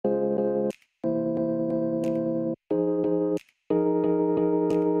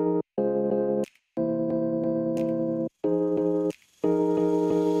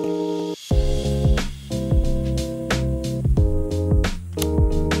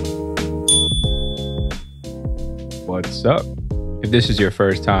What's up? If this is your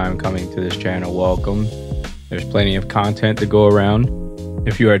first time coming to this channel, welcome. There's plenty of content to go around.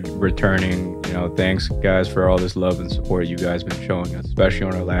 If you are returning, thanks guys for all this love and support you guys been showing us, especially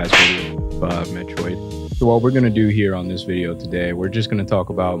on our last video, Metroid. So what we're gonna do here on this video today, we're just gonna talk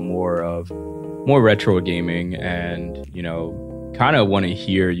about more retro gaming, and kind of want to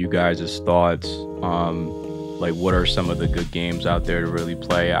hear you guys' thoughts. Like, what are some of the good games out there to really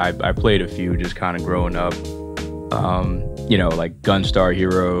play? I played a few just kind of growing up. Like Gunstar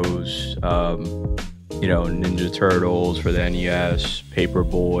Heroes, Ninja Turtles for the NES,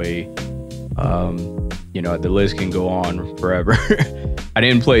 Paperboy. The list can go on forever. I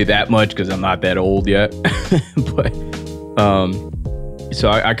didn't play that much because I'm not that old yet. But so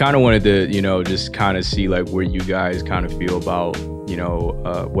I kind of wanted to, just kind of see like where you guys kind of feel about,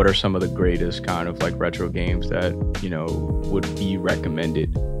 what are some of the greatest kind of like retro games that, would be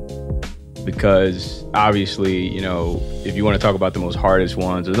recommended. Because obviously, if you want to talk about the most hardest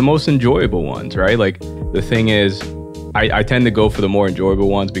ones or the most enjoyable ones, right? Like, the thing is, I tend to go for the more enjoyable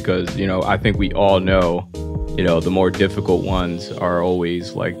ones because, I think we all know, the more difficult ones are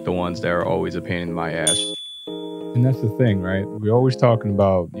always like the ones that are always a pain in my ass. And that's the thing, right? We're always talking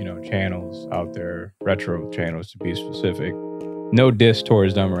about, channels out there, retro channels to be specific. No diss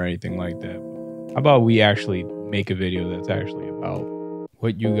towards them or anything like that. How about we actually make a video that's actually about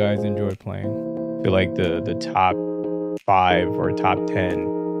what you guys enjoy playing? I feel like the top 5 or top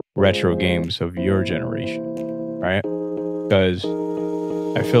 10 retro games of your generation, right? Because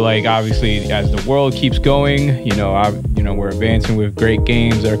I feel like obviously as the world keeps going, we're advancing with great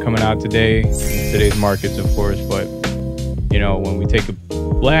games that are coming out today, in today's markets, of course. But when we take a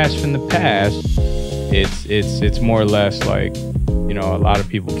blast from the past, it's more or less like, a lot of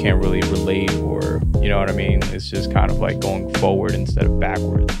people can't really relate, or what I mean. It's just kind of like going forward instead of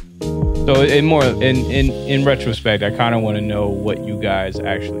backwards. So in retrospect, I kind of want to know what you guys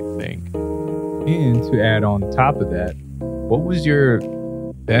actually think. And to add on top of that, what was your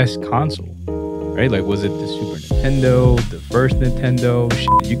best console, right? Like, was it the Super Nintendo, the first Nintendo?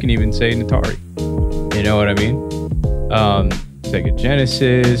 Shit, you can even say an Atari. You know what I mean? Sega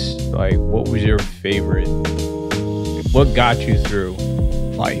Genesis. Like, what was your favorite? What got you through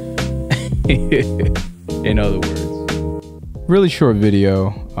life? In other words. Really short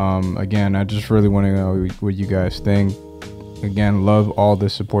video. Again, I just really want to know what you guys think. Again, love all the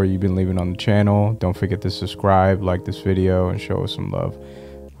support you've been leaving on the channel. Don't forget to subscribe, like this video, and show us some love.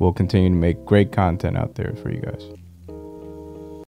 We'll continue to make great content out there for you guys.